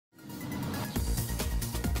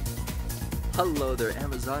Hello there,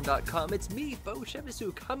 Amazon.com. It's me, Beau,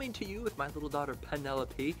 coming to you with my little daughter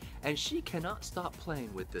Penelope, and she cannot stop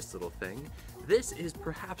playing with this little thing. This is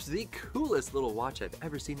perhaps the coolest little watch I've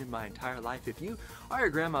ever seen in my entire life. If you are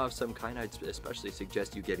a grandma of some kind, I'd especially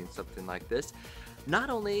suggest you getting something like this.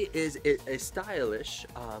 Not only is it a stylish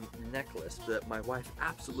necklace that my wife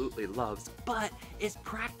absolutely loves, but it's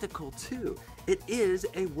practical too. It is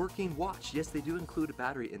a working watch. Yes, they do include a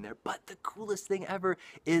battery in there, but the coolest thing ever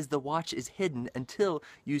is the watch is hidden until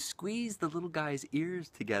you squeeze the little guy's ears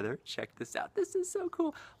together. Check this out. This is so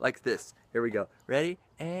cool. Like this. Here we go. Ready?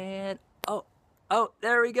 And oh,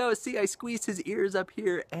 there we go. See, I squeezed his ears up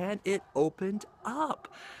here and it opened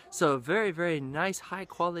up. So very, very nice, high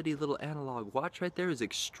quality little analog watch right there. Is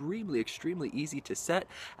extremely, extremely easy to set.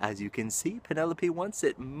 As you can see, Penelope wants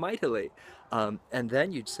it mightily. And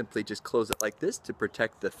then you simply just close it like this to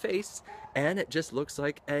protect the face, and it just looks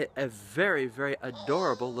like a very, very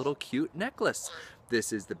adorable little cute necklace.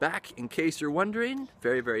 This is the back, in case you're wondering.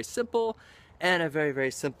 Very, very simple, and a very,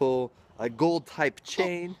 very simple gold type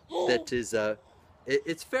chain that is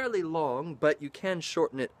it's fairly long, but you can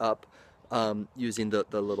shorten it up using the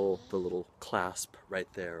little clasp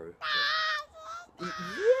right there.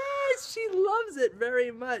 Yes, she loves it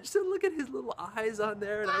very much. So look at his little eyes on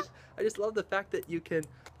there, and I just love the fact that you can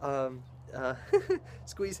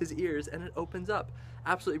squeeze his ears and it opens up.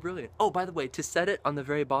 Absolutely brilliant. Oh, by the way, to set it on the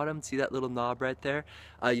very bottom, see that little knob right there?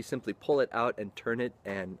 You simply pull it out and turn it,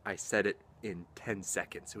 and I set it in 10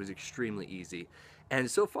 seconds. It was extremely easy. And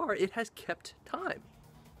so far, it has kept time.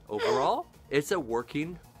 Overall, it's a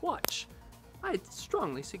working watch. I'd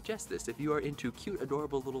strongly suggest this if you are into cute,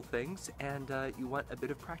 adorable little things and you want a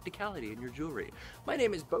bit of practicality in your jewelry. My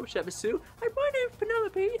name is Beau, and my name is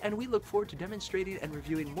Penelope, and we look forward to demonstrating and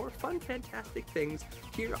reviewing more fun, fantastic things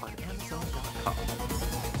here on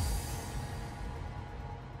Amazon.com.